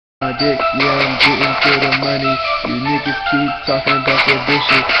My dick, yeah, I'm getting to the money. You niggas keep talking about that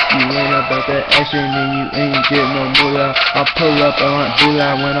bullshit. You ain't about that action and you ain't getting no moolah. I pull up on my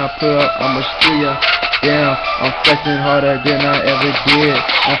moolah. When I pull up, I'ma steal ya. Damn, I'm flexing harder than I ever did.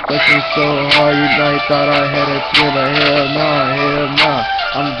 I'm flexing so hard, you might thought I had a twin, but hell nah.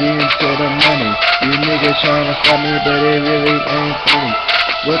 I'm getting to the money. You niggas trying to stop me, but it really ain't funny.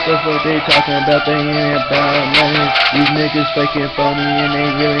 What the fuck they talking about? They ain't about money. These niggas faking phony and they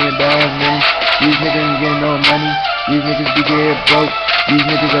really about money. These niggas ain't getting no money. These niggas be getting broke. These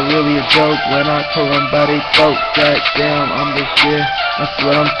niggas are really a joke when I pull them by they throat. Goddamn, I'm the shit. I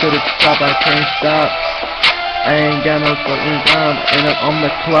swear I'm to the top, I can't stop. I ain't got no fucking time, and I'm on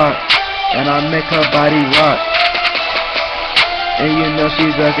the clock, and I make her body rock. And you know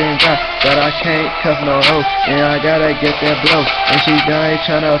she's fucking down, but I can't cuff no hoe, and I gotta get that blow. And she done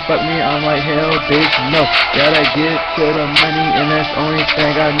tryna fuck me, I'm like hell bitch no. Gotta get to the money, and that's the only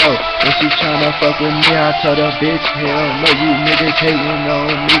thing I know. When she tryna fuck with me, I tell the bitch hell no. You niggas hating on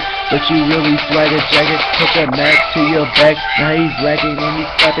me, but you really swagger jacket. Took a knife to your back, now he's lagging and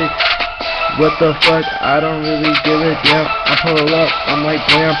he's clapping. What the fuck, I don't really give a damn. I pull up, I'm like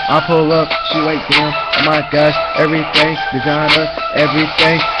damn. I pull up, she like damn. Oh my gosh, everything, designer,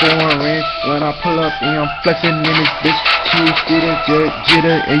 everything foreign. When I pull up and I'm flexing in this bitch, she see the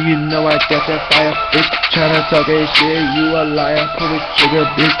jitter, and you know I got that fire, bitch. Tryna talk that shit, you a liar, pull the trigger,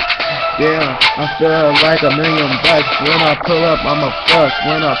 bitch. Damn, I feel like $1 million bucks. When I pull up, I'ma fuck.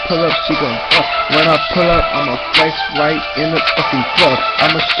 When I pull up, she gon' fuck. When I pull up, I'ma flex right in the fucking club.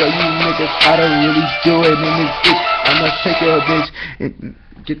 I'ma show you niggas how to really do it in this bitch. I'ma take your bitch and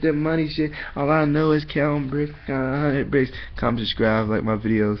get that money shit. All I know is counting bricks, 100 bricks. Comment, subscribe, like my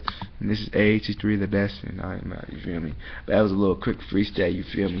videos. And this is AH3 the best, and I am out, you feel me? But that was a little quick freestyle, you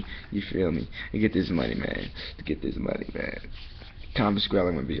feel me? You feel me? And get this money, man. To get this money, man. Comment, subscribe,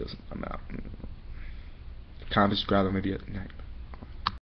 like my videos. I'm out. Comment, subscribe, like my videos.